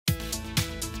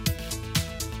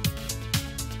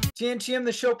TNTM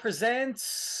the show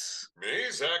presents. Me,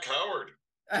 Zach Howard.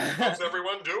 How's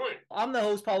everyone doing? I'm the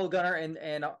host Paulo Gunner,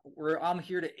 and I'm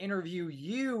here to interview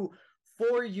you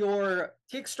for your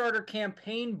Kickstarter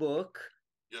campaign book,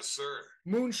 Yes, sir.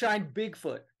 Moonshine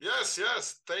Bigfoot. Yes.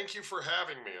 Thank you for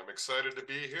having me. I'm excited to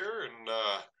be here and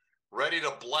ready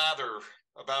to blather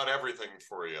about everything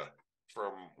for you,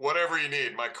 from whatever you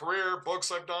need. My career,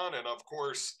 books I've done, and of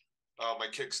course, my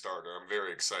Kickstarter. I'm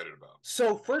very excited about.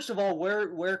 So first of all,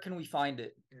 where can we find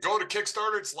it? Go to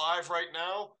Kickstarter. It's live right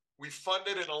now. We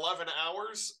funded in 11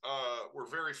 hours. We're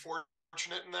very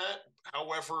fortunate in that.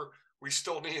 However, we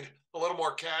still need a little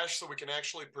more cash so we can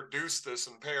actually produce this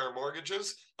and pay our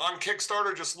mortgages. On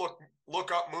Kickstarter, just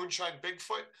look up Moonshine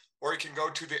Bigfoot, or you can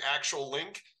go to the actual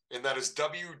link, and that is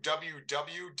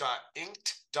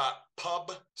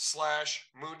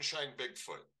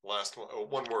www.inked.pub/moonshinebigfoot. Last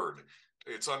one word.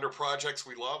 It's under projects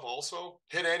we love also.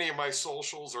 Hit any of my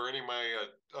socials or any of my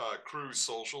crew's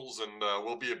socials, and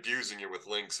we'll be abusing you with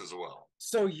links as well.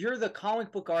 So you're the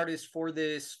comic book artist for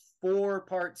this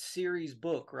 4-part series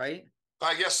book, right?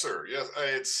 Yes, sir. Yes,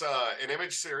 it's an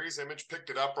Image series. Image picked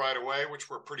it up right away, which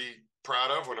we're pretty proud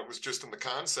of when it was just in the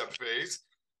concept phase.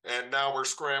 And now we're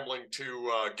scrambling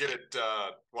to get it.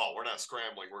 Well, we're not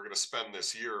scrambling. We're going to spend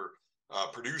this year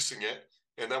producing it.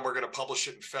 And then we're going to publish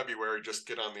it in February, just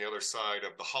get on the other side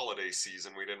of the holiday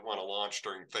season. We didn't want to launch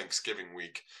during Thanksgiving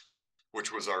week,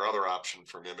 which was our other option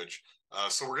from Image.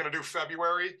 So we're going to do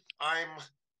February. I'm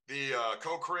the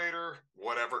co-creator,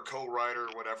 whatever co-writer,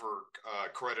 whatever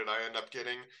credit I end up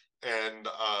getting, and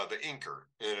the inker.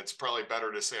 And it's probably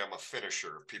better to say I'm a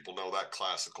finisher if people know that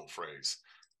classical phrase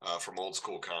from old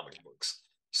school comic books.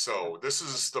 So this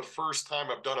is the first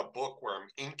time I've done a book where I'm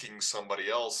inking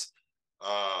somebody else.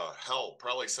 Hell,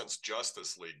 probably since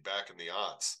Justice League back in the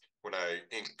aughts when I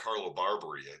inked Carlo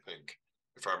Barberi, I think,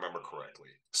 if I remember correctly.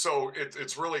 So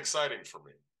it's really exciting for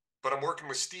me. But I'm working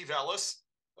with Steve Ellis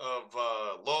of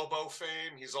Lobo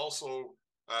fame. He's also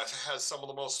has some of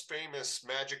the most famous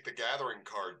Magic the Gathering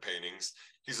card paintings.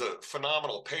 He's a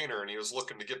phenomenal painter, and he was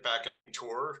looking to get back on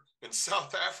tour in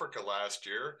South Africa last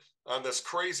year on this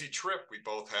crazy trip we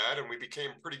both had, and we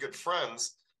became pretty good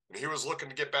friends. And he was looking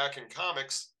to get back in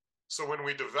comics. So when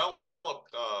we developed,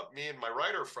 me and my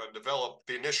writer friend developed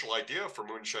the initial idea for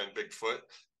Moonshine Bigfoot,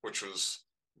 which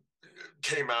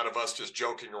came out of us just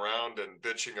joking around and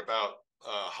bitching about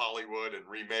Hollywood and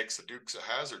remakes of Dukes of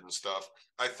Hazzard and stuff.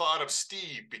 I thought of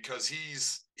Steve because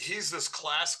he's this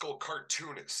classical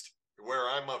cartoonist where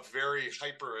I'm a very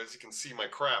hyper, as you can see my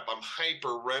crap, I'm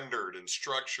hyper rendered and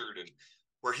structured, and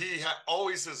where he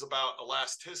always is about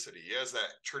elasticity. He has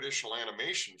that traditional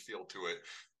animation feel to it.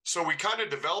 So we kind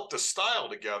of developed a style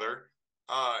together,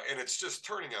 and it's just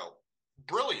turning out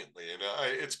brilliantly, and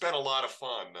it's been a lot of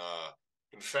fun.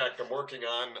 In fact, I'm working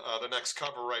on the next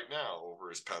cover right now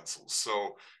over his pencils.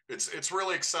 So it's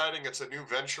really exciting. It's a new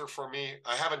venture for me.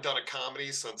 I haven't done a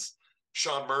comedy since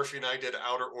Sean Murphy and I did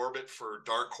Outer Orbit for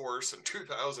Dark Horse in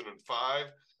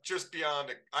 2005. Just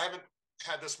beyond, I haven't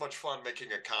had this much fun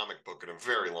making a comic book in a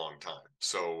very long time.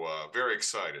 So very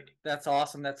excited. That's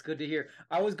awesome. That's good to hear.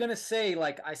 I was gonna say,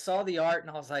 like, I saw the art and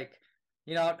I was like,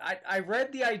 I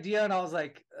read the idea and I was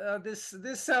like, this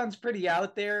sounds pretty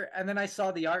out there. And then I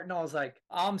saw the art and I was like,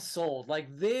 I'm sold.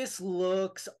 Like, this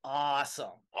looks awesome.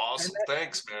 And Awesome.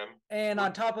 Thanks, man. and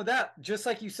on top of that, just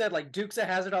like you said, like Dukes of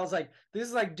Hazzard, I was like, this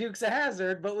is like Dukes of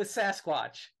Hazzard, but with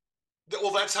Sasquatch.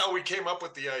 Well, that's how we came up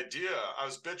with the idea. I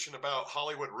was bitching about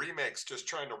Hollywood remakes just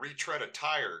trying to retread a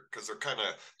tire because they're kind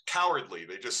of cowardly.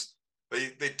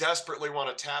 They desperately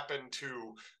want to tap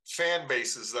into fan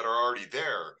bases that are already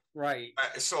there. Right.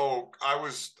 So I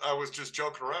was just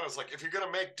joking around. I was like, if you're gonna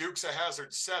make Dukes of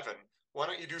Hazzard 7, why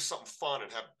don't you do something fun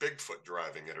and have Bigfoot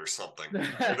driving it or something?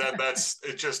 And then that's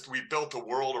it. Just we built a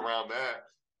world around that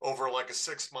over like a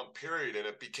 6-month period, and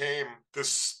it became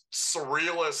this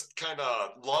surrealist kind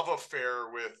of love affair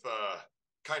with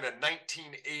kind of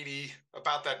 1980,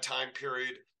 about that time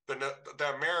period. The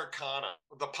Americana,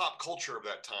 the pop culture of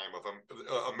that time of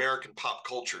American pop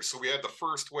culture. So we had the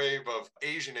first wave of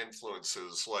Asian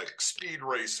influences like Speed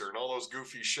Racer and all those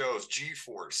goofy shows,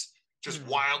 G-Force, just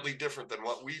wildly different than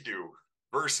what we do,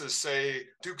 versus say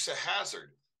Dukes of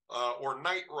Hazzard or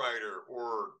Knight Rider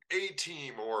or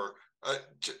A-Team or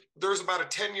there's about a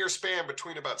 10-year span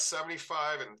between about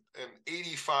 75 and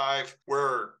 85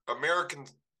 where American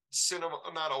cinema,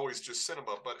 not always just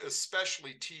cinema, but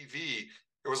especially TV,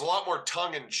 it was a lot more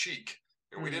tongue-in-cheek,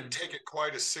 and we didn't take it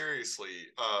quite as seriously,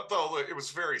 though it was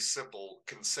very simple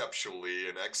conceptually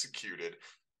and executed.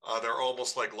 They're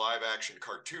almost like live-action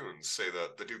cartoons, say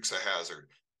the Dukes of Hazzard.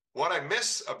 what I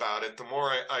miss about it, the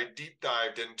more I deep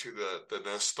dived into the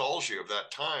nostalgia of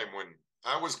that time when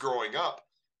I was growing up,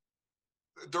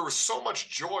 there was so much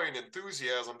joy and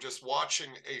enthusiasm just watching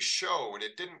a show, and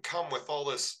it didn't come with all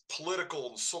this political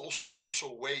and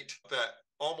social weight that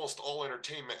almost all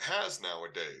entertainment has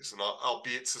nowadays. And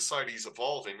albeit society's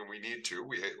evolving, and we need to,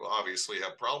 we obviously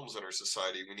have problems in our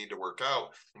society we need to work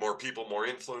out, more people, more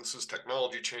influences,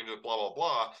 technology changes, blah blah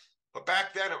blah. But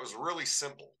back then it was really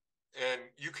simple, and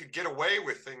you could get away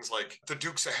with things like the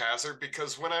Dukes of Hazzard,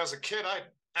 because when I was a kid, I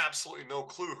absolutely no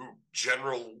clue who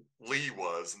General Lee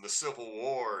was in the Civil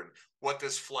War and what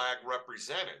this flag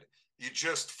represented. You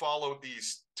just followed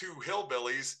these two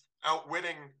hillbillies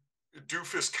outwitting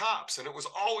doofus cops, and it was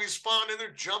always fun, and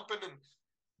they're jumping, and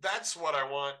that's what I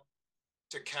want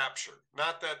to capture.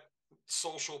 Not that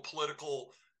social,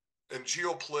 political, and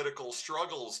geopolitical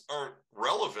struggles aren't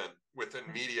relevant within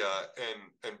media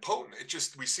and potent. It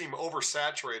just, we seem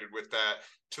oversaturated with that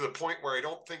to the point where I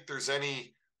don't think there's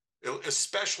any,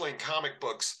 especially in comic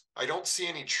books, I don't see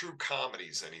any true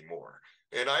comedies anymore.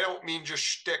 And I don't mean just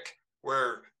shtick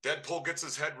where Deadpool gets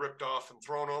his head ripped off and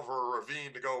thrown over a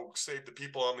ravine to go save the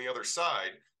people on the other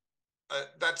side.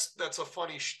 That's a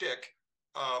funny shtick,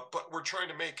 but we're trying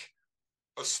to make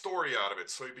a story out of it,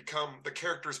 so the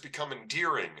characters become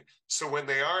endearing. So when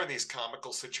they are in these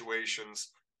comical situations,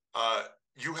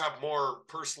 you have more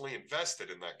personally invested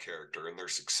in that character and their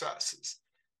successes,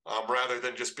 rather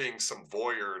than just being some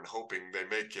voyeur and hoping they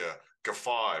make you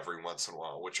guffaw every once in a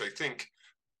while, which I think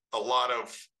a lot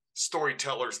of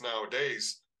storytellers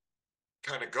nowadays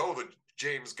kind of go the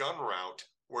James Gunn route,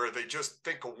 where they just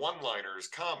think a one-liner is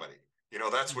comedy.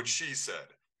 That's what she said.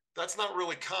 That's not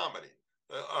really comedy.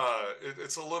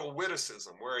 It's a little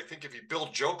witticism, where I think if you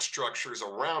build joke structures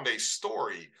around a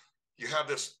story, you have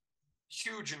this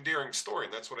huge endearing story.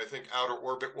 And that's what I think Outer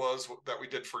Orbit was, that we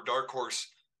did for Dark Horse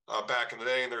back in the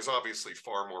day. And there's obviously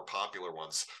far more popular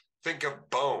ones. Think of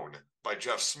Bone by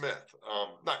Jeff Smith.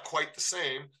 Not quite the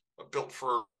same, built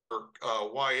for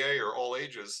YA or all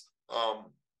ages.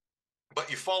 But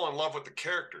you fall in love with the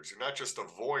characters. You're not just a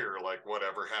voyeur, like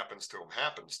whatever happens to them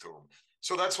happens to them.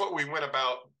 So that's what we went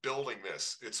about building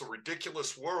this. It's a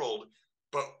ridiculous world,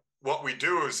 but what we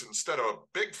do is, instead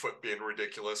of Bigfoot being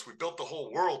ridiculous, we built the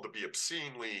whole world to be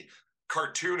obscenely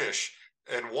cartoonish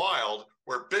and wild,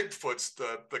 where Bigfoot's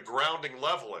the grounding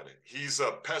level in it. He's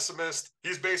a pessimist.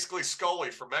 He's basically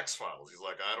Scully from X-Files. He's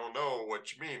like, I don't know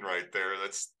what you mean right there.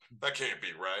 That can't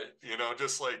be right.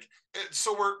 Just like,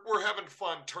 so we're having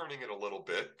fun turning it a little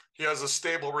bit. He has a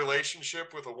stable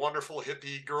relationship with a wonderful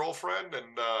hippie girlfriend, and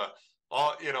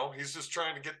he's just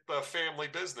trying to get the family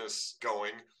business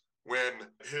going, when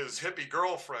his hippie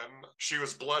girlfriend, she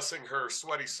was blessing her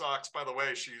sweaty socks. By the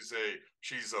way, she's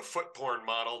a foot porn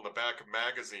model in the back of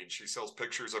magazines. She sells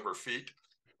pictures of her feet.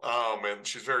 And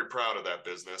she's very proud of that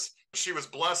business. She was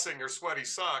blessing her sweaty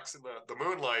socks in the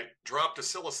moonlight, dropped a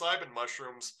psilocybin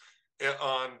mushrooms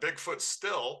on Bigfoot's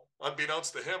still.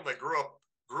 Unbeknownst to him, they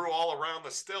grew all around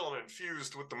the still and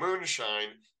infused with the moonshine.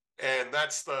 And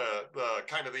that's the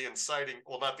kind of the inciting,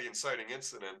 well, not the inciting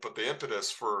incident, but the impetus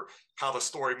for how the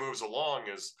story moves along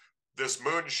is this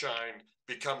moonshine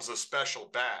becomes a special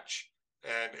batch.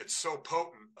 And it's so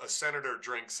potent, a senator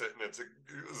drinks it, and it's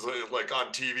like on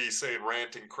TV saying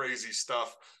ranting crazy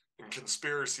stuff and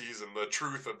conspiracies and the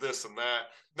truth of this and that.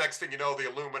 Next thing you know, the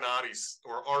Illuminati's,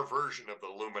 or our version of the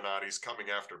Illuminati's,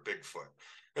 coming after Bigfoot.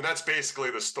 And that's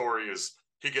basically the story, is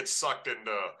he gets sucked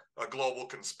into a global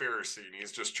conspiracy, and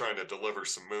he's just trying to deliver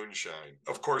some moonshine.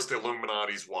 Of course, the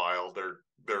Illuminati's wild.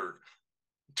 They're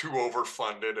too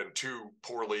overfunded and too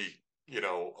poorly,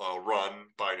 run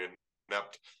by an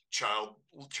inept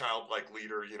childlike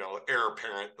leader, heir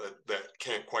apparent that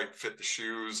can't quite fit the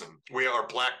shoes. And we are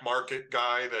black market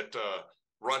guy that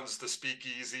runs the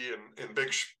speakeasy in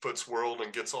Bigfoot's world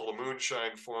and gets all the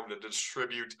moonshine for him to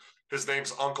distribute. His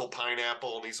name's Uncle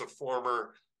Pineapple, and he's a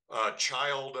former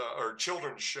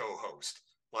children's show host,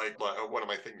 like what am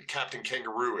I thinking, Captain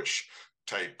Kangaroo-ish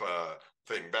type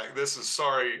thing. This is,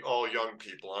 sorry, all young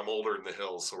people, I'm older in the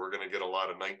hills, so we're going to get a lot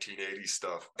of 1980s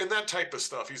stuff and that type of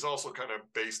stuff. He's also kind of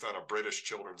based on a British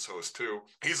children's host too.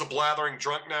 He's a blathering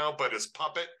drunk now, but his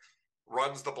puppet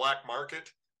runs the black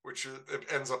market, which it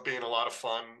ends up being a lot of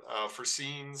fun for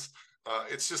scenes.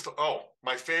 It's just,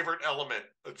 my favorite element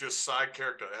of just side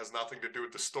character that has nothing to do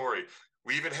with the story.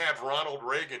 We even have Ronald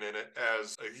Reagan in it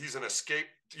as he's an escape.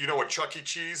 You know what Chuck E.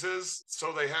 Cheese is?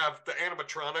 So they have the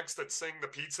animatronics that sing the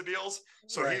pizza deals.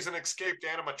 So He's an escaped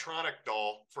animatronic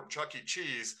doll from Chuck E.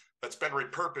 Cheese that's been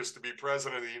repurposed to be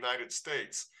president of the United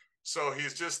States. So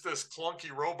he's just this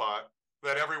clunky robot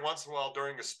that every once in a while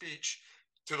during a speech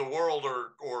to the world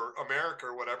or America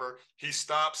or whatever, he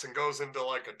stops and goes into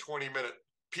like a 20-minute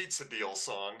pizza deal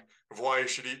song of why you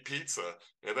should eat pizza.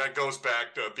 And that goes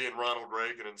back to being Ronald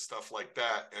Reagan and stuff like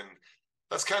that. And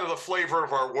that's kind of the flavor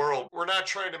of our world. We're not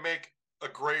trying to make a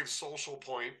grave social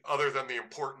point other than the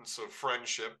importance of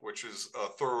friendship, which is a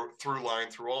through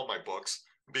line through all my books,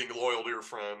 being loyal to your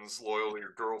friends, loyal to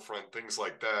your girlfriend, things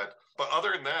like that. But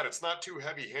other than that, it's not too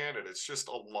heavy-handed. It's just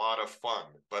a lot of fun.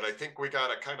 But I think we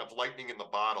got a kind of lightning in the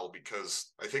bottle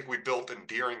because I think we built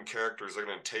endearing characters that are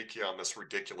going to take you on this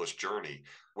ridiculous journey,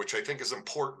 which I think is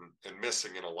important and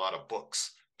missing in a lot of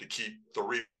books to keep the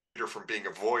reader from being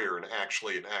a voyeur and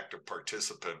actually an active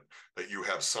participant, that you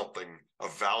have something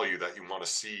of value that you want to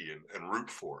see and root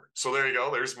for. So there you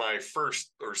go. There's my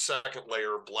first or second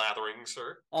layer of blathering,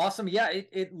 sir. Awesome. Yeah,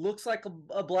 it looks like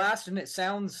a blast, and it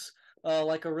sounds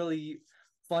like a really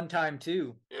fun time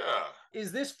too. Yeah.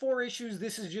 Is this 4 issues?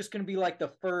 This is just going to be like the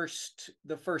first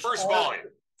volume.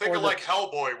 Think of the... like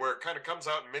Hellboy, where it kind of comes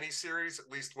out in miniseries,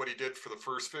 at least what he did for the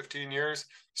first 15 years.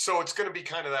 So it's going to be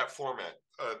kind of that format,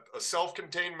 a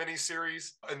self-contained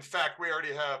miniseries. In fact, we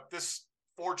already have this.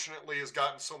 Fortunately, has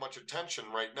gotten so much attention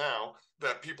right now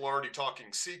that people are already talking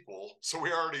sequel. So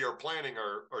we already are planning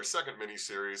our second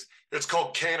miniseries. It's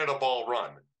called Cannonball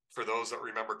Run, for those that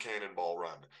remember Cannonball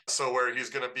Run. So where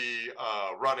he's going to be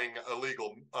running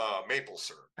illegal maple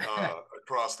syrup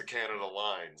across the Canada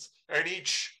lines. And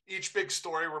each big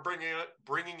story, we're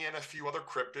bringing in a few other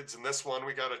cryptids. In this one,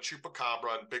 we got a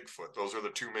Chupacabra and Bigfoot. Those are the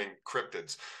 2 main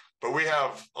cryptids. But we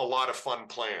have a lot of fun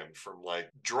planned, from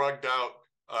like drugged out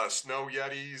snow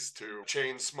yetis to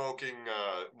chain smoking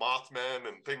mothmen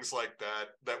and things like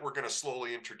that we're going to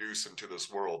slowly introduce into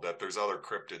this world, that there's other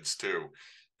cryptids too.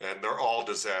 And they're all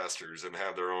disasters and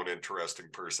have their own interesting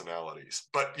personalities.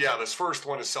 But yeah, this first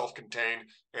one is self-contained,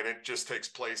 and it just takes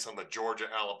place on the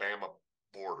Georgia-Alabama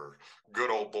border. Good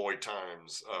old boy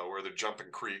times, where they're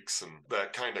jumping creeks and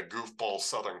that kind of goofball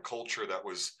Southern culture that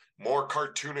was more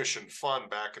cartoonish and fun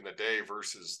back in the day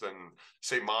versus than,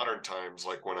 say, modern times,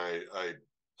 like when I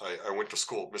went to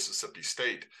school at Mississippi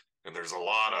State, and there's a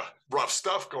lot of rough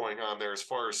stuff going on there as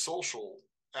far as social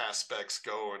aspects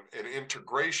go and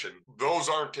integration. Those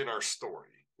aren't in our story.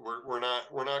 We're not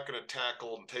going to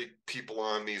tackle and take people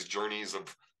on these journeys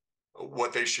of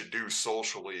what they should do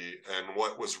socially and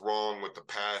what was wrong with the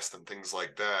past and things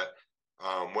like that,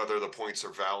 whether the points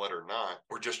are valid or not.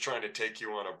 We're just trying to take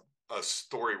you on a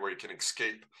story where you can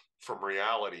escape from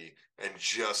reality and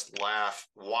just laugh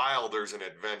while there's an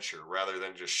adventure, rather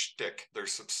than just shtick.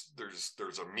 There's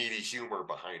a meaty humor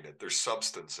behind it. There's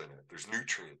substance in it. There's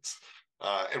nutrients.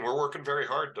 And we're working very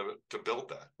hard to build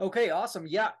that. Okay, awesome.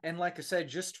 Yeah, and like I said,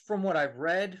 just from what I've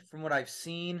read, from what I've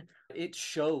seen, it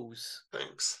shows.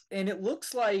 Thanks. And it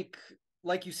looks like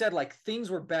you said, like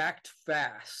things were backed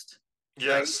fast.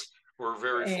 Yes, right? We're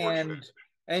very fortunate.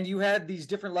 And you had these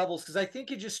different levels, because I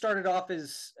think it just started off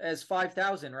as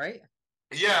 5,000, right?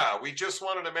 Yeah, we just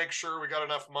wanted to make sure we got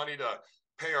enough money to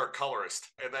pay our colorist,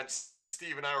 and then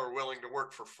Steve and I were willing to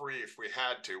work for free if we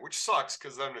had to, which sucks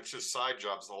because then it's just side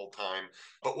jobs the whole time.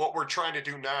 But what we're trying to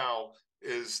do now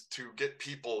is to get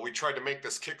people. We tried to make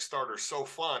this Kickstarter so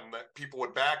fun that people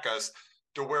would back us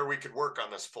to where we could work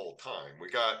on this full time. We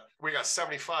got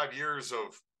 75 years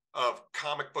of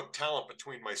comic book talent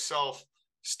between myself,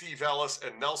 Steve Ellis,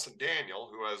 and Nelson Daniel,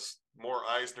 who has more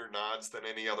Eisner nods than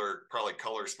any other probably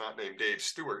colorist not named Dave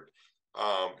Stewart.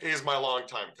 He's my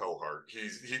longtime cohort.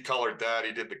 He colored that.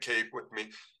 He did the cape with me.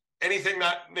 Anything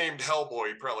not named Hellboy,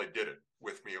 he probably did it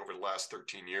with me over the last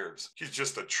 13 years. He's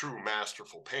just a true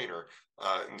masterful painter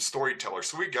and storyteller.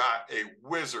 So we got a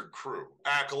wizard crew.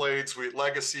 Accolades,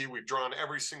 legacy. We've drawn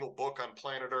every single book on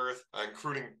planet Earth,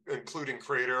 including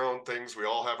create our own things. We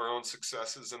all have our own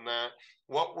successes in that.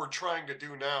 What we're trying to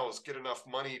do now is get enough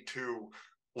money to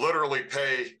literally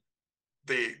pay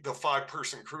the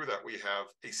 5-person crew that we have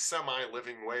a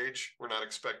semi-living wage. We're not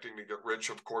expecting to get rich,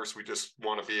 of course. We just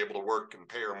want to be able to work and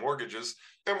pay our mortgages,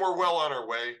 and we're well on our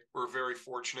way. We're very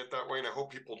fortunate that way, and I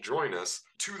hope people join us.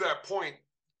 To that point,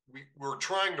 we're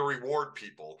trying to reward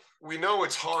people. We know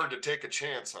it's hard to take a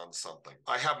chance on something.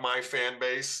 I have my fan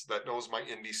base that knows my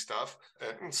indie stuff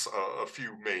and a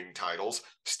few main titles.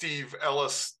 Steve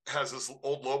Ellis has his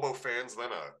old Lobo fans, then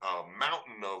a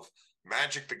mountain of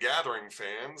Magic the Gathering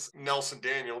fans. Nelson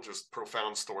Daniel, just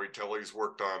profound storyteller. He's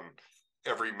worked on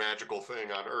every magical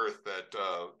thing on Earth that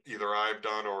either I've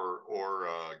done or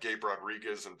Gabe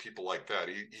Rodriguez and people like that.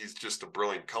 He's just a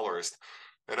brilliant colorist.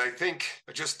 And I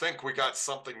just think we got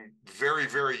something very,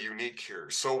 very unique here.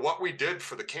 So what we did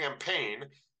for the campaign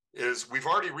is we've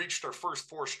already reached our first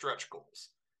 4 stretch goals.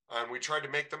 and we tried to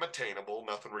make them attainable,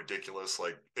 nothing ridiculous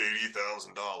like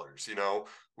 $80,000. You know,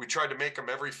 we tried to make them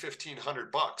every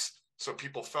 $1,500, so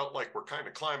people felt like we're kind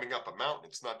of climbing up a mountain.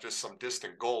 It's not just some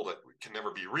distant goal that can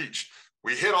never be reached.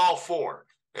 We hit all four.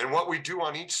 And what we do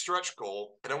on each stretch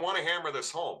goal, and I want to hammer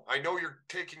this home. I know you're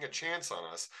taking a chance on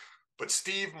us, but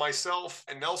Steve, myself,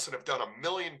 and Nelson have done 1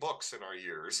 million books in our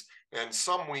years, and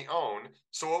some we own.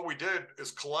 So what we did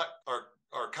is collect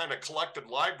our kind of collected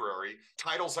library,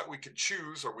 titles that we could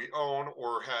choose or we own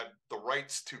or had the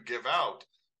rights to give out.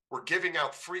 We're giving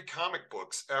out free comic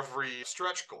books every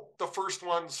stretch goal. The first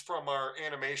one's from our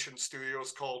animation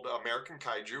studios called American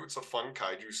Kaiju. It's a fun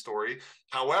kaiju story.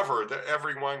 However,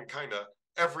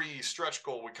 every stretch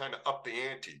goal, we kind of up the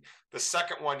ante. The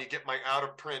second one, you get my out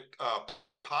of print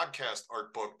podcast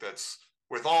art book that's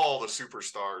with all the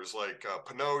superstars like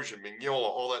Pinocchio and Mignola,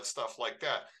 all that stuff like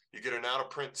that. You get an out of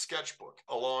print sketchbook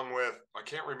along with, I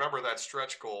can't remember that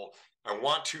stretch goal. I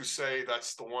want to say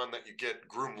that's the one that you get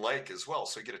Groom Lake as well.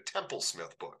 So you get a Temple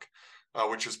Smith book,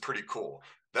 which is pretty cool.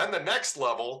 Then the next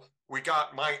level, we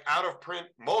got my out of print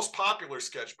most popular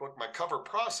sketchbook, my cover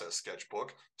process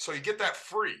sketchbook. So you get that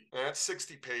free. And that's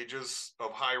 60 pages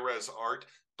of high res art.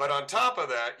 But on top of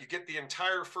that, you get the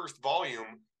entire first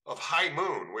volume of High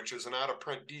Moon, which is an out of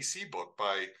print DC book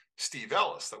by Steve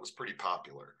Ellis that was pretty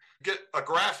popular. Get a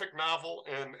graphic novel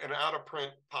and an out of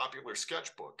print popular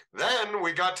sketchbook. Then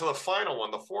we got to the final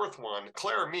one, the fourth one.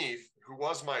 Claire Meath, who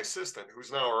was my assistant,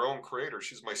 who's now our own creator,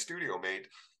 she's my studio mate,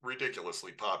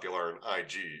 ridiculously popular on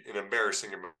IG, an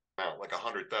embarrassing amount, like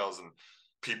 100,000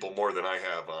 people more than I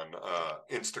have on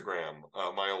Instagram,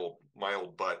 my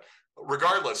old butt.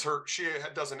 Regardless, she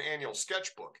does an annual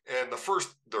sketchbook, and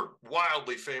they're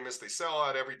wildly famous. They sell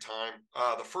out every time.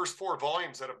 The first 4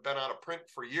 volumes that have been out of print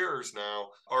for years now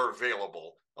are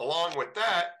available. Along with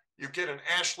that, you get an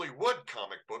Ashley Wood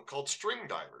comic book called String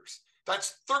Divers.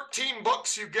 That's 13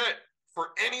 books you get for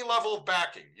any level of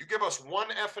backing. You give us $1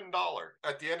 effing dollar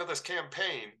at the end of this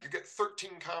campaign, you get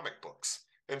 13 comic books,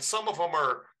 and some of them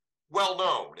are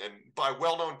well-known, and by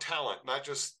well-known talent, not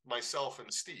just myself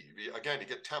and Steve. Again, you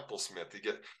get Temple Smith, you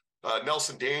get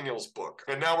Nelson Daniels' book,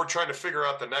 and now we're trying to figure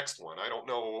out the next one. I don't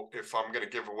know if I'm going to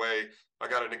give away, I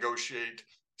got to negotiate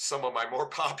some of my more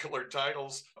popular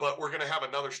titles, but we're going to have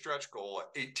another stretch goal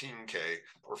at 18K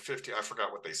or 50. I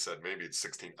forgot what they said. Maybe it's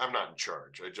 16. I'm not in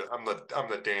charge. I'm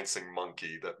the dancing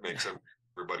monkey that makes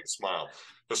everybody smile.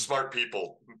 The smart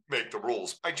people make the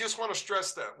rules. I just want to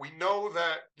stress that we know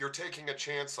that you're taking a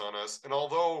chance on us. And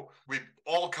although we've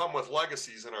all come with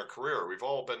legacies in our career, we've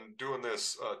all been doing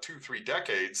this 2-3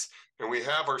 decades, and we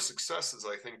have our successes,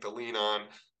 I think, to lean on.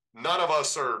 None of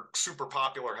us are super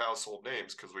popular household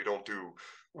names because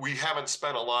we haven't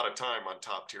spent a lot of time on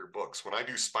top tier books. When I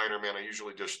do Spider-Man, I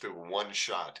usually just do one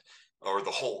shot, or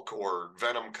the Hulk or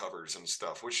Venom covers and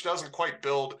stuff, which doesn't quite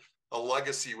build a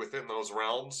legacy within those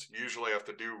realms. You usually have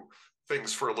to do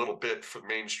things for a little bit for the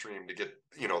mainstream to get,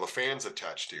 the fans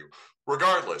attached to you.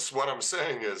 Regardless, what I'm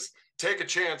saying is take a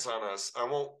chance on us. I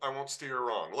won't steer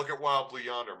wrong. Look at Wildly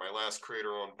Yonder, my last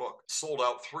creator-owned book. Sold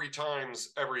out 3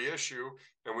 times every issue,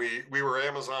 and we were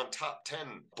Amazon top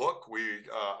 10 book.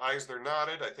 Eisner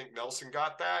nodded. I think Nelson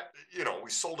got that. We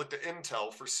sold it to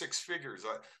Intel for 6 figures.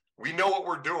 We know what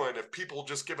we're doing. If people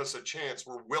just give us a chance,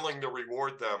 we're willing to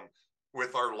reward them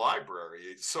with our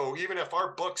library. So even if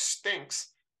our book stinks,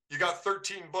 you got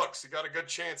 13 books. You got a good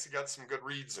chance. You got some good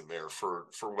reads in there for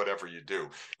whatever you do.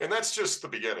 And that's just the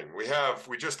beginning. We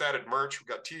just added merch. We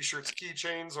got t-shirts,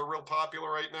 keychains are real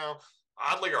popular right now.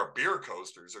 Oddly, our beer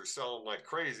coasters are selling like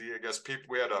crazy. I guess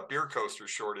we had a beer coaster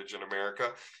shortage in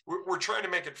America. We're trying to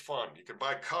make it fun. You can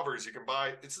buy covers.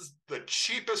 This is the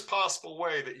cheapest possible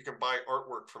way that you can buy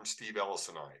artwork from Steve Ellis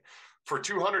and I. For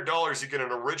 $200, you get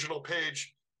an original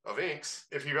page of inks.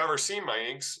 If you've ever seen my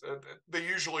inks, they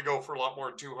usually go for a lot more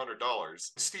than $200.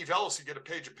 Steve Ellis, you get a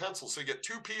page of pencils. So you get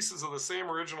 2 pieces of the same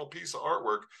original piece of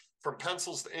artwork, from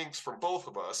pencils to inks from both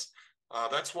of us.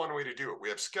 That's one way to do it. We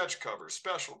have sketch covers,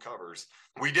 special covers.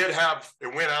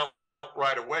 It went out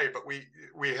right away, but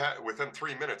we had, within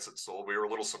 3 minutes it sold. We were a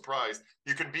little surprised.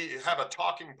 You can have a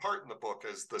talking part in the book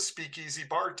as the speakeasy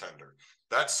bartender.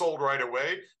 That sold right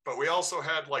away, but we also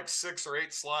had like 6 or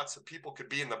 8 slots that people could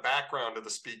be in the background of the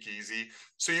speakeasy,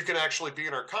 so you can actually be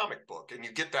in our comic book, and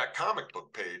you get that comic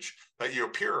book page that you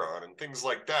appear on and things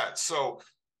like that. So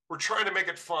we're trying to make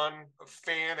it fun,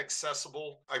 fan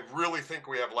accessible. I really think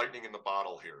we have lightning in the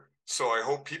bottle here. So I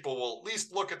hope people will at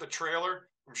least look at the trailer.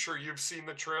 I'm sure you've seen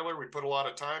the trailer. We put a lot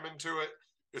of time into it.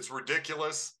 It's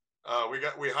ridiculous.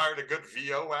 We hired a good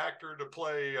VO actor to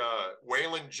play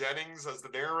Waylon Jennings as the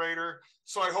narrator.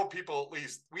 So I hope people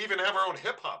we even have our own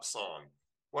hip hop song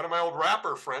one of my old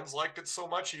rapper friends liked it so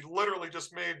much he literally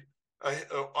just made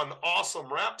an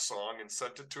awesome rap song and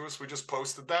sent it to us. We just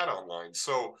posted that online.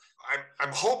 So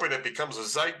I'm hoping it becomes a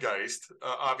zeitgeist.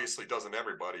 Obviously, doesn't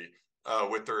everybody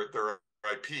with their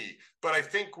IP, but I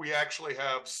think we actually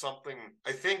have something.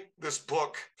 I think this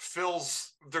book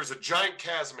fills. There's a giant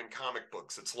chasm in comic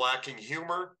books. It's lacking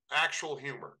humor, actual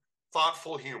humor,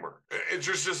 thoughtful humor.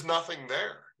 There's just nothing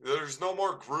there. There's no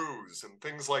more grooves and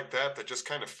things like that that just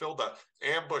kind of filled the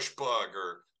ambush bug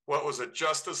or what was it,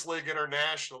 Justice League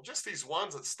International, just these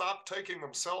ones that stop taking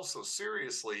themselves so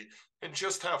seriously and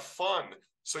just have fun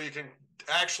so you can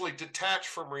actually detach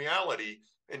from reality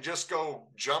and just go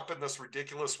jump in this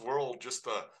ridiculous world just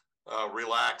to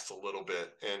relax a little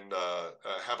bit and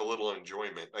have a little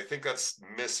enjoyment. I think that's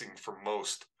missing for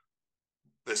most,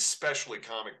 especially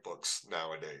comic books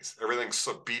nowadays. Everything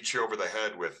so beats you over the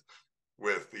head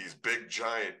with these big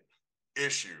giant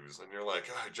issues, and you're like,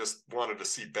 oh, I just wanted to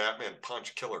see Batman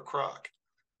punch Killer Croc,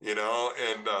 you know.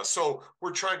 And so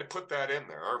we're trying to put that in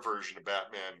there, our version of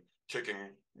Batman kicking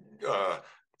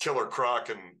Killer Croc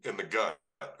in the gut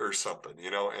or something,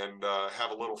 you know, and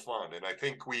have a little fun. And I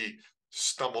think we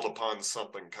stumbled upon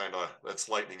something kind of that's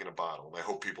lightning in a bottle, and I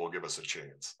hope people will give us a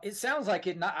chance. It sounds like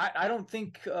it. Not, I don't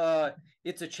think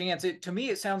it's a chance. To me,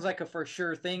 it sounds like a for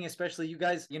sure thing. Especially you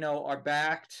guys, are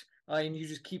backed, and you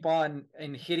just keep on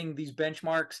and hitting these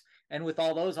benchmarks. And with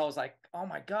all those, I was like, oh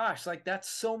my gosh, like that's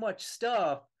so much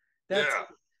stuff. That's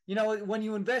Yeah. when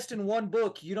you invest in one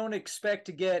book, you don't expect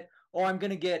to get, oh, I'm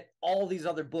going to get all these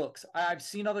other books. I've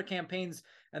seen other campaigns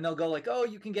and they'll go like, oh,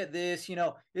 you can get this,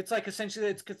 it's like essentially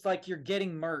it's like you're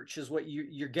getting merch is what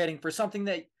you're getting for something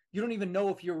that you don't even know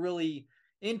if you're really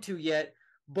into yet.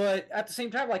 But at the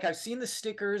same time, like I've seen the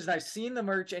stickers and I've seen the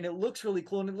merch and it looks really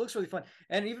cool and it looks really fun.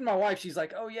 And even my wife, she's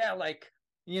like, oh yeah, like,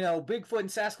 Bigfoot and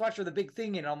Sasquatch are the big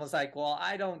thing. And I was like, well,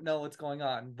 I don't know what's going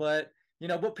on, but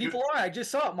people are. I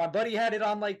just saw it. My buddy had it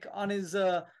on like on his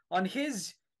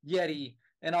Yeti,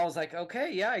 and I was like,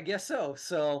 okay, yeah, I guess so.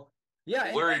 So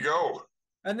yeah, Well, there you go.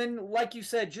 and then like you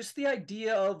said, just the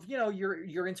idea of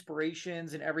your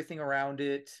inspirations and everything around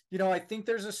it. I think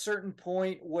there's a certain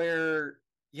point where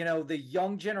the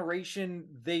young generation,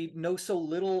 they know so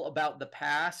little about the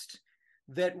past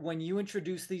that when you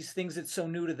introduce these things it's so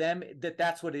new to them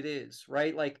that's what it is,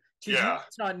 right? Like to you Yeah.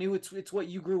 it's not new, it's what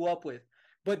you grew up with,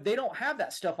 but they don't have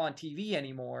that stuff on TV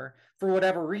anymore for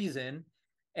whatever reason.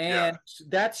 Yeah. And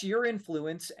that's your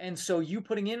influence. And so you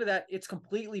putting into that, it's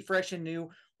completely fresh and new.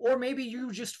 Or maybe you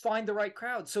just find the right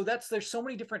crowd. So there's so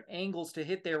many different angles to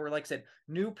hit there where, like I said,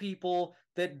 new people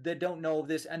that don't know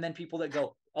this, and then people that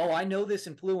go, oh, I know this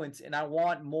influence and I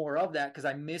want more of that because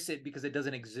I miss it because it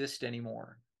doesn't exist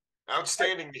anymore.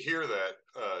 Outstanding to hear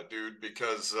that, dude,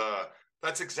 because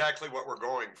that's exactly what we're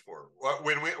going for.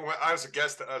 When I was a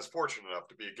guest, I was fortunate enough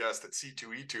to be a guest at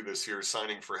C2E2 this year,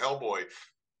 signing for Hellboy,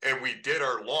 and we did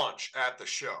our launch at the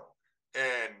show.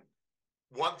 And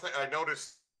one thing I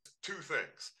noticed, two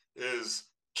things, is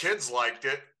kids liked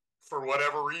it for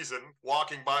whatever reason.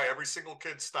 Walking by, every single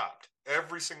kid stopped.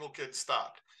 Every single kid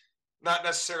stopped. Not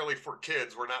necessarily for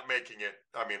kids. We're not making it.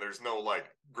 I mean, there's no like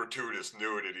gratuitous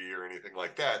nudity or anything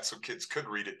like that, so kids could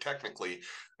read it technically.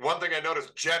 One thing I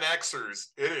noticed, Gen Xers,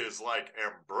 it is like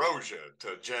ambrosia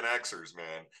to Gen Xers,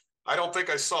 man. I don't think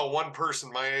I saw one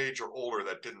person my age or older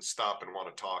that didn't stop and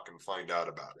want to talk and find out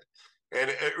about it. And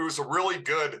it was a really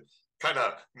good kind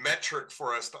of metric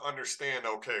for us to understand,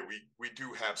 okay, we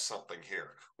do have something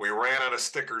here. We ran out of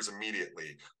stickers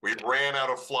immediately. We ran out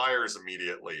of flyers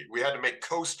immediately. We had to make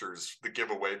coasters to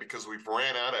give away because we've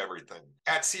ran out of everything.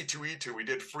 At C2E2, we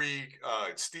did free,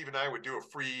 Steve and I would do a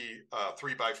free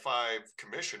 3x5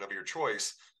 commission of your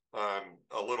choice on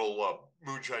a little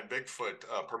Moonshine Bigfoot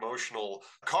promotional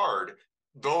card.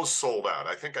 Those sold out.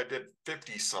 I think I did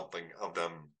 50 something of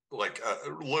them, like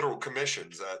literal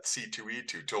commissions at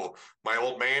C2E2 till my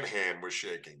old man hand was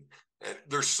shaking. And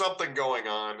there's something going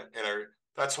on, and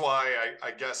that's why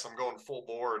I guess I'm going full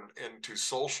bore into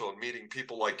social and meeting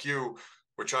people like you,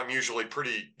 which I'm usually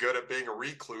pretty good at being a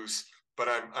recluse, but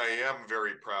I am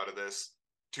very proud of this.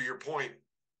 To your point,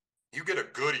 you get a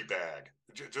goodie bag,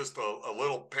 just a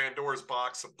little Pandora's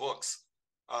box of books,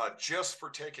 just for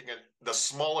taking the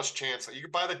smallest chance. You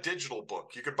could buy the digital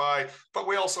book, you could buy, but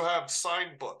we also have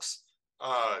signed books.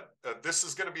 This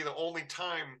is going to be the only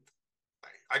time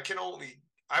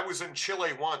I was in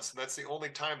Chile once, and that's the only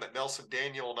time that Nelson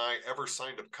Daniel and I ever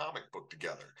signed a comic book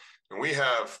together. And we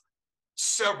have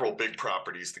several big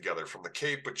properties together, from the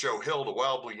Cape with Joe Hill to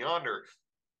Wild Blue Yonder.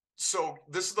 So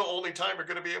this is the only time you're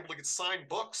going to be able to get signed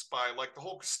books by like the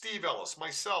whole Steve Ellis,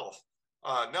 myself,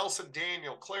 Nelson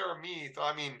Daniel, Clara Meath.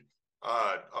 I mean,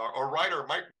 our writer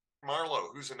Mike Marlowe,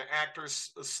 who's an actor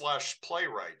slash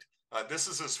playwright. This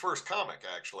is his first comic,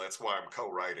 actually. That's why I'm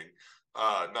co-writing.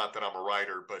 Not that I'm a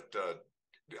writer, but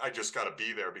I just got to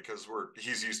be there because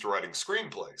he's used to writing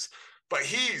screenplays. But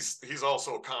he's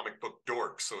also a comic book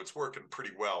dork, so it's working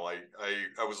pretty well.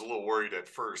 I was a little worried at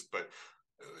first, but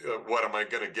what am I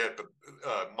going to get?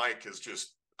 But Mike has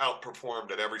just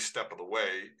outperformed at every step of the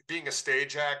way. Being a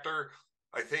stage actor,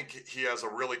 I think he has a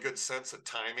really good sense of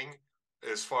timing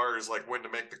as far as like when to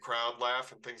make the crowd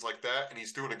laugh and things like that. And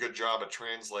he's doing a good job of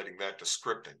translating that to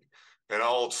scripting. And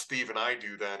all Steve and I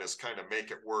do then is kind of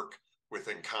make it work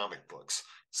within comic books.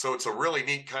 So it's a really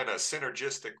neat kind of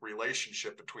synergistic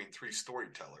relationship between three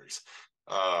storytellers.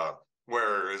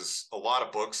 Whereas a lot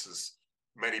of books, as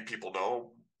many people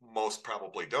know, most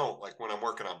probably don't. Like when I'm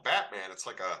working on Batman, it's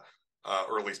like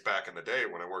or at least back in the day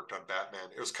when I worked on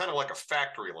Batman, it was kind of like a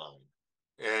factory line.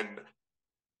 And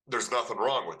there's nothing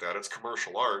wrong with that. It's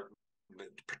commercial art to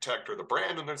protect the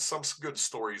brand, and there's some good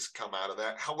stories come out of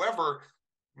that. However,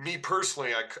 me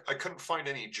personally, I couldn't find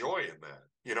any joy in that.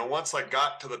 You know, once I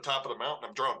got to the top of the mountain,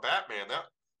 I'm drawing Batman,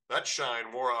 that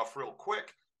shine wore off real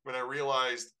quick when I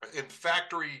realized in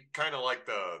factory, kind of like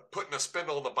the putting a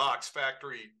spindle in the box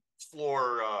factory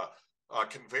floor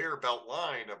conveyor belt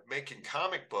line of making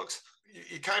comic books,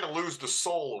 you kind of lose the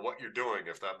soul of what you're doing,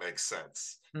 if that makes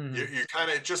sense. Mm-hmm. You kind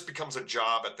of, it just becomes a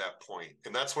job at that point.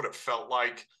 And that's what it felt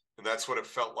like. And that's what it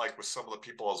felt like with some of the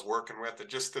people I was working with.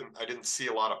 I didn't see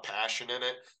a lot of passion in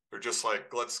it. They're just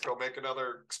like, let's go make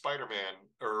another Spider-Man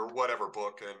or whatever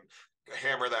book and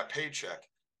hammer that paycheck.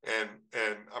 And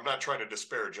I'm not trying to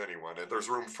disparage anyone. And there's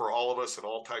room for all of us in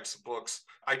all types of books.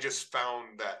 I just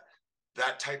found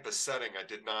that type of setting I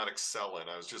did not excel in.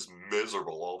 I was just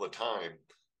miserable all the time,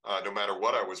 no matter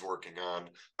what I was working on.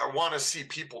 I want to see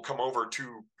people come over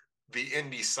to the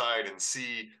indie side and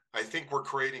see, I think we're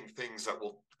creating things that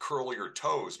will curl your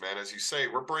toes, man. As you say,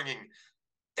 we're bringing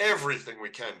everything we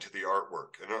can to the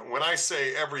artwork. And when I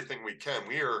say everything we can,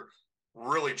 we are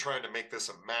really trying to make this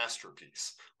a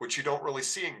masterpiece, which you don't really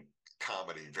see in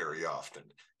comedy very often.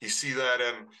 You see that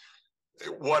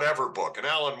in whatever book, an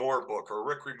Alan Moore book or a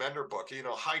Rick Remender book. You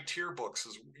know, high tier books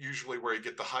is usually where you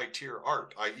get the high tier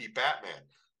art, i.e. Batman.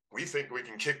 We think we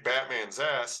can kick Batman's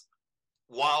ass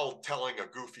while telling a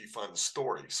goofy, fun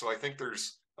story. So I think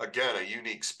there's, again, a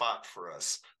unique spot for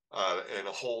us and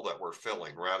a hole that we're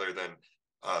filling rather than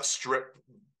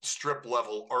strip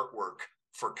level artwork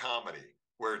for comedy,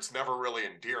 where it's never really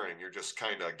endearing. You're just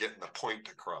kind of getting the point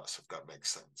across, if that makes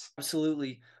sense.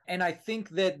 Absolutely. And I think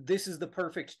that this is the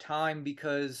perfect time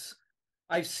because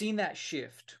I've seen that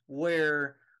shift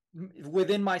where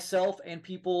within myself and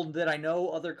people that I know,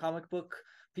 other comic book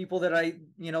people that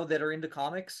that are into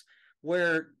comics,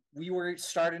 where we were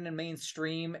starting in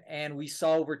mainstream and we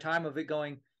saw over time of it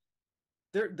going,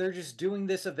 they're just doing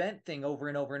this event thing over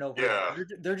and over and over. Yeah.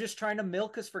 They're just trying to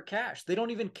milk us for cash. They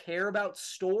don't even care about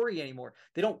story anymore.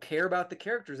 They don't care about the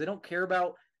characters. They don't care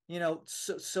about,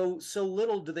 so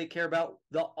little do they care about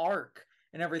the arc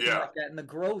and everything like that and the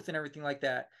growth and everything like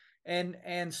that.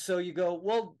 And so you go,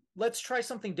 well, let's try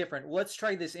something different. Let's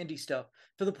try this indie stuff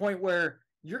to the point where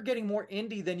you're getting more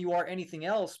indie than you are anything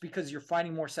else because you're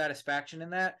finding more satisfaction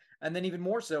in that. And then even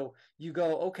more so, you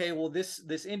go, okay, well, this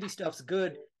indie stuff's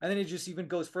good. And then it just even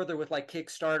goes further with like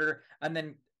Kickstarter. And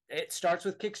then it starts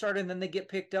with Kickstarter and then they get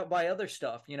picked up by other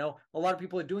stuff. You know, a lot of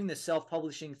people are doing this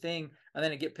self-publishing thing and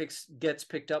then it gets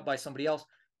picked up by somebody else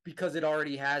because it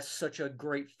already has such a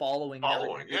great following.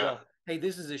 Yeah. Hey,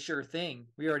 this is a sure thing.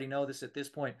 We already know this at this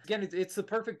point. Again, it's the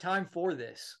perfect time for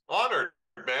this. Honored,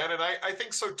 man. And I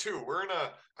think so too.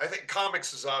 I think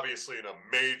comics is obviously in a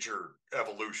major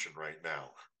evolution right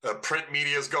now. Print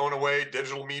media is going away.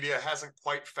 Digital media hasn't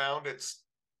quite found its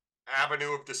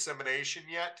avenue of dissemination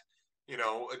yet. You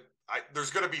know, there's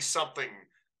going to be something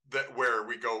where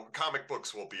we go, comic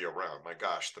books will be around. My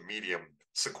gosh, the medium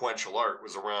sequential art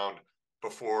was around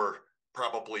before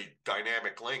probably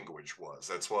dynamic language was.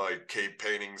 That's why cave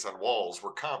paintings on walls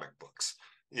were comic books,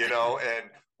 and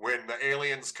when the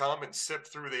aliens come and sift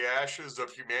through the ashes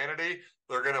of humanity,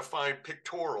 they're going to find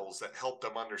pictorials that help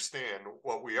them understand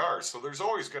what we are. So there's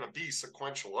always going to be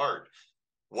sequential art.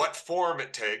 What form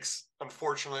it takes,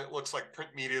 unfortunately, it looks like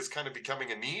print media is kind of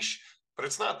becoming a niche, but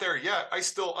it's not there yet.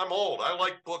 I'm old. I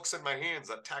like books in my hands,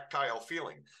 that tactile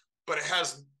feeling, but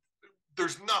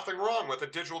there's nothing wrong with a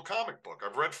digital comic book.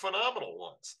 I've read phenomenal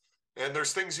ones. And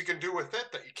there's things you can do with it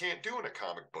that you can't do in a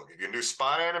comic book. You can do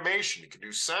spot animation. You can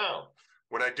do sound.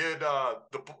 When I did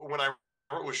when I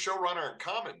was showrunner in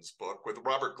Commons book with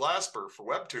Robert Glasper for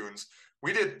Webtoons,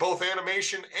 we did both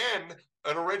animation and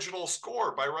an original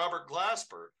score by Robert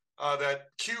Glasper that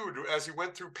cued as he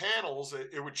went through panels.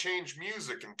 It would change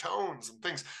music and tones and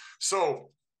things.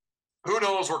 So who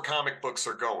knows where comic books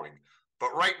are going?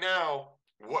 But right now,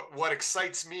 what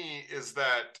excites me is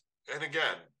that, and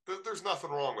again, there's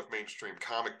nothing wrong with mainstream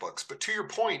comic books, but to your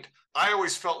point, I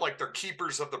always felt like they're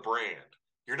keepers of the brand.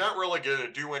 You're not really going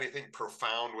to do anything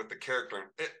profound with the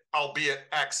character, albeit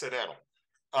accidental.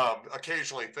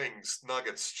 Occasionally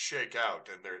nuggets shake out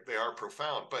and they are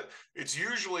profound, but it's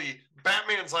usually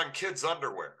Batman's on kids'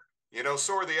 underwear.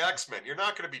 So are the X-Men. You're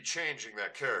not going to be changing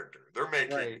that character. They're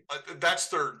making Right. That's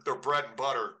their bread and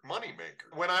butter money maker.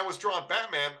 When I was drawing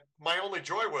Batman, my only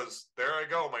joy was, there I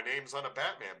go, my name's on a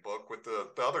Batman book with the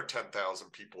other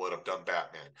 10,000 people that have done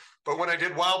Batman. But when I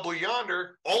did Wild Blue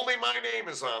Yonder, only my name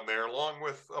is on there along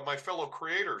with my fellow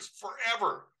creators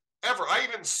forever. Ever. I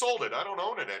even sold it. I don't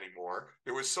own it anymore.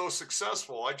 It was so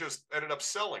successful. I just ended up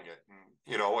selling it. And,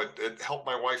 it helped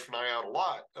my wife and I out a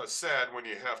lot. Sad when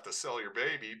you have to sell your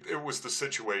baby. It was the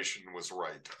situation was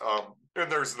right.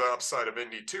 And there's the upside of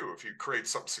indie too. If you create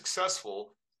something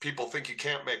successful, people think you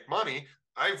can't make money.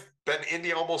 I've been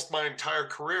indie almost my entire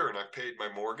career, and I've paid my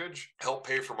mortgage, helped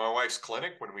pay for my wife's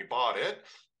clinic when we bought it.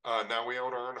 Now we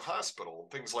own our own hospital,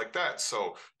 things like that.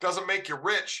 So it doesn't make you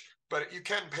rich, but you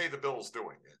can pay the bills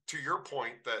doing it. To your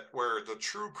point, that where the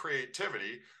true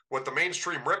creativity, what the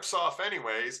mainstream rips off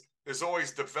anyways, is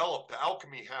always developed. The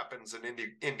alchemy happens in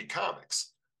indie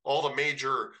comics. All the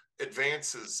major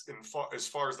advances as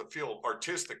far as the field,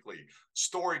 artistically,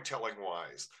 storytelling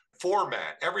wise,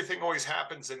 format, everything always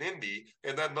happens in indie,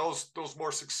 and then those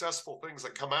more successful things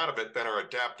that come out of it then are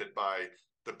adapted by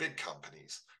the big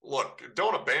companies. Look, you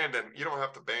don't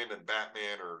have to abandon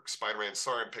Batman or Spider-Man.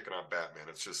 Sorry, I'm picking on Batman.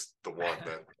 It's just the one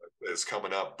that is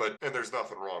coming up. And there's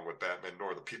nothing wrong with Batman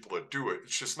nor the people that do it.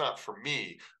 It's just not for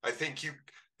me. I think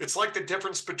it's like the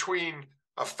difference between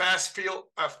a fast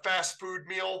food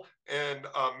meal and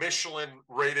a Michelin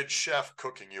rated chef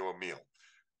cooking you a meal.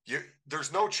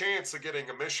 There's no chance of getting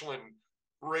a Michelin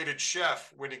rated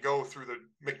chef when you go through the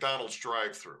McDonald's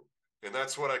drive-through. And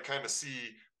that's what I kind of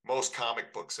see most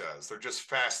comic books as. They're just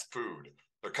fast food.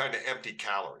 They're kind of empty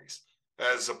calories,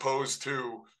 as opposed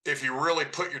to if you really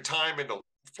put your time into.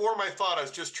 For my thought, I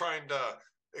was just trying to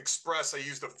express, I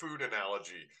used a food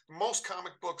analogy. Most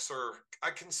comic books I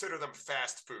consider them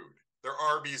fast food. They're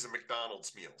Arby's and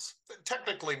McDonald's meals.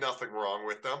 Technically nothing wrong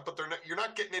with them, but you're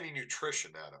not getting any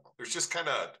nutrition out of them. There's just kind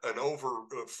of an over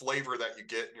flavor that you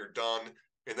get and you're done.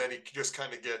 And then you just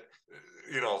kind of get,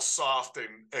 soft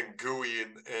and gooey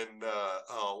and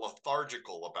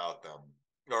lethargical about them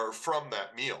or from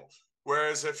that meal.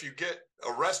 Whereas if you get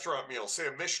a restaurant meal, say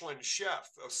a Michelin chef,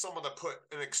 of someone that put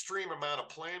an extreme amount of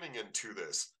planning into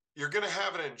this, you're going to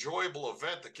have an enjoyable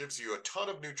event that gives you a ton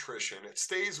of nutrition. It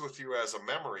stays with you as a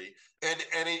memory, and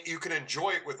you can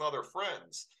enjoy it with other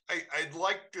friends. I'd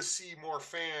like to see more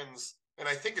fans, and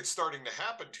I think it's starting to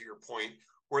happen, to your point,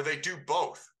 where they do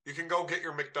both. You can go get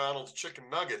your McDonald's chicken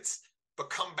nuggets, but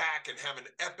come back and have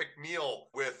an epic meal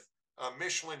with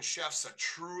Michelin chefs that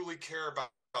truly care about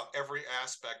every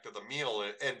aspect of the meal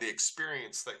and the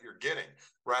experience that you're getting,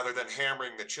 rather than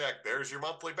hammering the check. There's your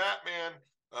monthly Batman.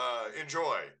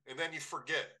 Enjoy. And then you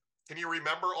forget. Can you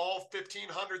remember all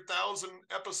 1,500,000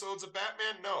 episodes of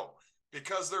Batman? No,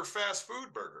 because they're fast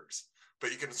food burgers.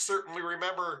 But you can certainly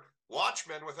remember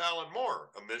Watchmen with Alan Moore,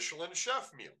 a Michelin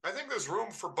chef meal. I think there's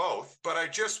room for both, but I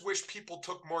just wish people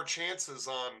took more chances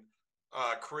on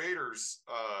creators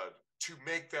to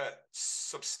make that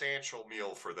substantial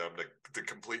meal for them, to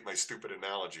complete my stupid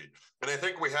analogy. And I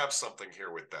think we have something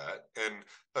here with that. And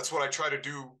that's what I try to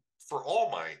do for all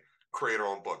my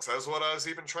creator-owned books. That's what I was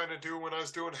even trying to do when I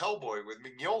was doing Hellboy with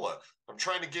Mignola. I'm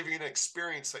trying to give you an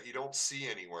experience that you don't see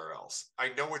anywhere else. I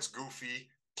know it's goofy.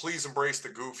 Please embrace the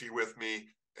goofy with me.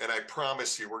 And I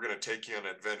promise you, we're going to take you on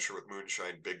an adventure with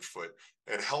Moonshine Bigfoot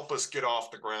and help us get off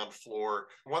the ground floor.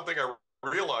 One thing I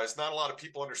realized not a lot of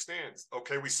people understand.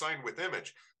 Okay, we signed with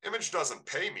Image. Image doesn't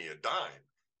pay me a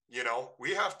dime.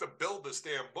 We have to build this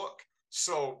damn book.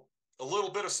 So a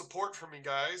little bit of support from you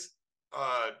guys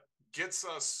gets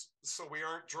us so we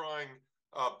aren't drawing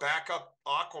backup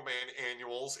Aquaman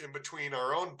annuals in between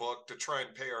our own book to try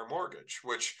and pay our mortgage,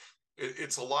 which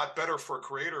it's a lot better for a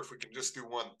creator if we can just do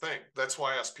one thing. That's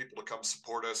why I ask people to come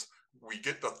support us. We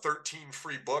get the 13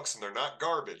 free books, and they're not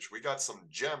garbage. We got some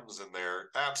gems in there,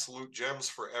 absolute gems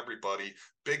for everybody.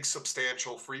 Big,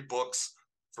 substantial free books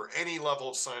for any level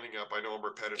of signing up. I know I'm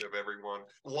repetitive, everyone.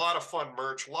 A lot of fun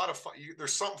merch, a lot of fun.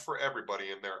 There's something for everybody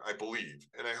in there, I believe.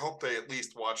 And I hope they at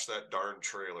least watch that darn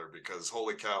trailer, because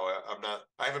holy cow,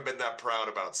 I haven't been that proud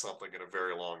about something in a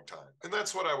very long time. And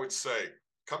that's what I would say.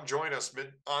 come join us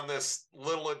on this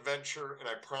little adventure. And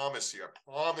I promise you,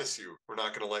 we're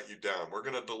not going to let you down. We're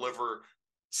going to deliver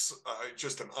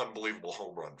just an unbelievable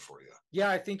home run for you. Yeah,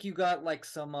 I think you got like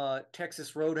some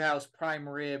Texas Roadhouse prime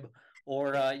rib,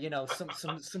 or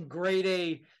some grade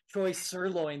A choice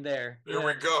sirloin there. There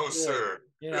we go, Boy, sir.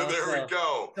 There we so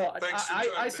go. Thanks for I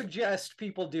jumping in. suggest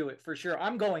people do it for sure.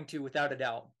 I'm going to, without a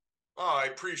doubt. Oh, I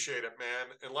appreciate it, man.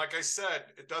 And like I said,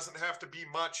 it doesn't have to be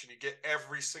much, and you get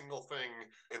every single thing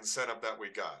in setup that we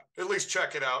got. At least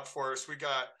check it out for us. We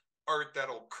got art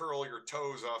that'll curl your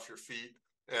toes off your feet,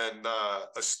 and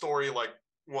a story like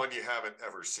one you haven't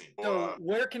ever seen. So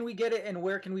where can we get it, and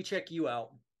where can we check you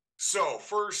out? So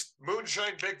first,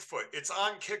 Moonshine Bigfoot. It's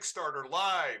on Kickstarter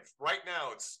live right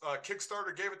now. It's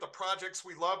Kickstarter gave it the projects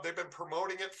we love. They've been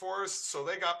promoting it for us, so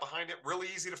they got behind it. Really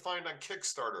easy to find on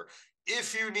Kickstarter.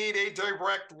 If you need a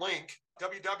direct link,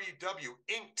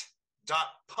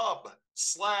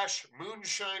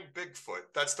 www.ink.pub/Moonshine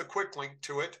Bigfoot. That's the quick link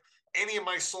to it. Any of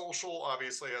my social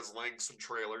obviously has links and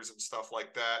trailers and stuff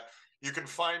like that. You can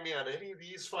find me on any of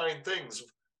these fine things.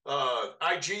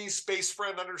 IG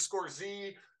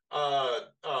 _Z.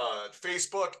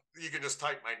 Facebook, you can just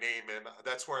type my name in.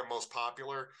 That's where I'm most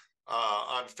popular.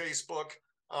 On Facebook,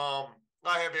 I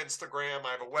have Instagram.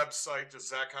 I have a website,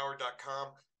 just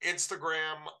zachhoward.com.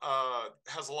 Instagram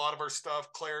has a lot of our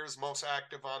stuff. Claire's most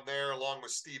active on there, along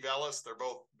with Steve Ellis. They're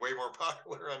both way more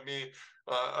popular on me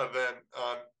than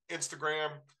on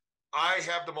Instagram. I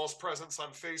have the most presence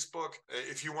on Facebook.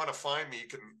 If you want to find me, you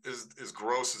can, as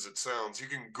gross as it sounds, you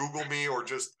can Google me or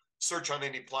just search on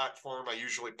any platform. I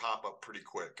usually pop up pretty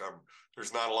quick.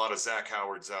 There's not a lot of Zach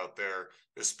Howards out there,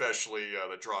 especially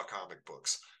that draw comic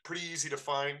books. Pretty easy to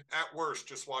find. At worst,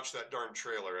 just watch that darn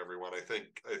trailer, everyone. I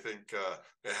think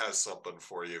it has something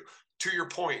for you. To your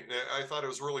point, I thought it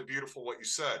was really beautiful what you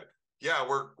said. Yeah,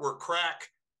 we're crack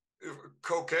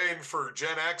cocaine for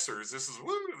Gen Xers. This is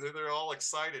woo. They're all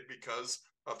excited because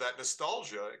of that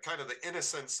nostalgia, kind of the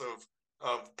innocence of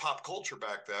pop culture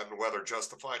back then, whether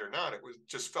justified or not. It was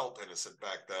just felt innocent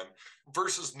back then.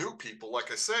 Versus new people,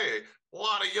 like I say, a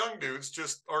lot of young dudes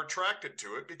just are attracted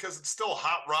to it because it's still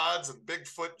hot rods and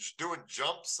Bigfoot doing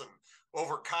jumps and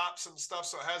over cops and stuff.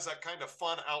 So it has that kind of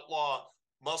fun outlaw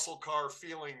muscle car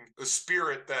feeling, a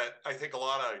spirit that I think a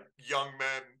lot of young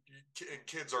men and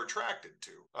kids are attracted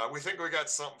to. We think we got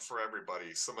something for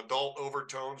everybody. Some adult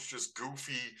overtones, just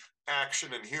goofy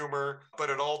action and humor, but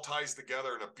it all ties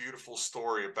together in a beautiful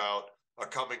story about a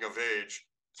coming of age.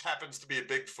 It happens to be a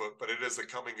Bigfoot, but it is a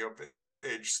coming of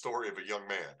age story of a young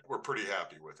man. We're pretty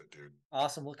happy with it, dude.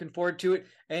 Awesome. Looking forward to it.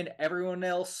 And everyone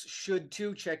else should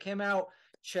too. Check him out.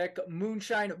 Check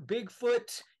Moonshine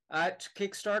Bigfoot at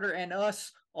Kickstarter, and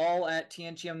us all at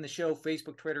TNTM the Show,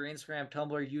 Facebook, Twitter, Instagram,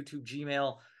 Tumblr, YouTube,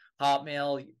 Gmail,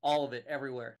 Hotmail, all of it,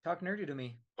 everywhere. Talk nerdy to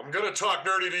me. I'm going to talk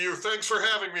nerdy to you. Thanks for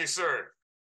having me, sir.